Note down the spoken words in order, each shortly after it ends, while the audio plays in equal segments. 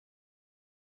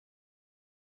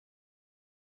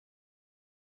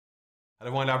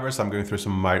Hello wine lovers, I'm going through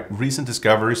some of my recent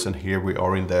discoveries, and here we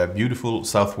are in the beautiful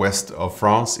southwest of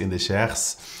France in the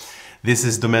Gers. This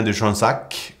is Domaine de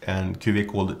Gensac and cuvée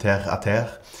called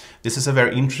Terre. This is a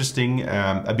very interesting,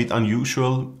 a bit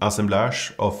unusual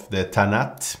assemblage of the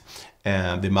Tannat,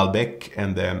 the Malbec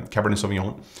and the Cabernet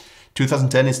Sauvignon.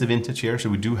 2010 is the vintage here, so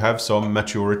we do have some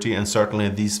maturity, and certainly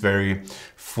these very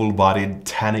full-bodied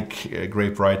tannic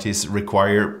grape varieties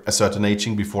require a certain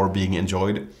aging before being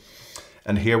enjoyed.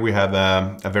 And here we have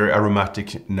a very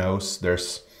aromatic nose.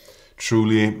 There's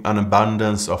truly an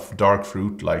abundance of dark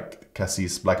fruit like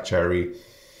cassis, black cherry,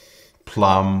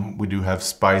 plum. We do have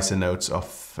spicy notes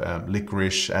of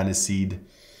licorice, aniseed,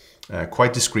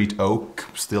 quite discreet oak.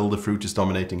 Still the fruit is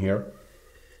dominating here.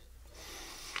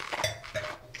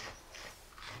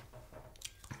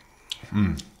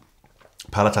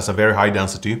 Palate has a very high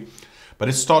density, but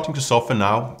it's starting to soften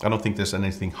now. I don't think there's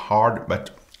anything hard,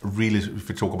 but really, if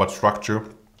we talk about structure,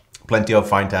 plenty of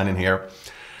fine tannin here.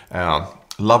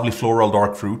 Lovely floral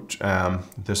dark fruit.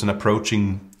 There's an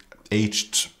approaching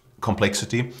aged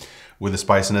complexity with the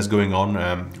spiciness going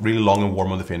on. Really long and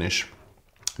warm on the finish.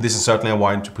 This is certainly a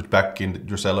wine to put back in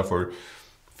your cellar for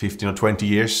 15 or 20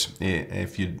 years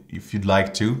if you'd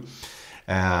like to.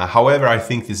 However, I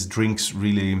think this drinks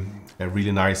really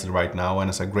nicely right now, and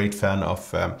as a great fan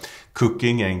of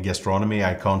cooking and gastronomy,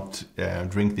 I can't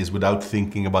drink this without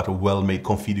thinking about a well-made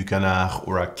confit du canard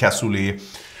or a cassoulet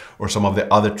or some of the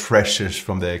other treasures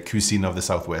from the cuisine of the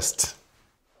Southwest.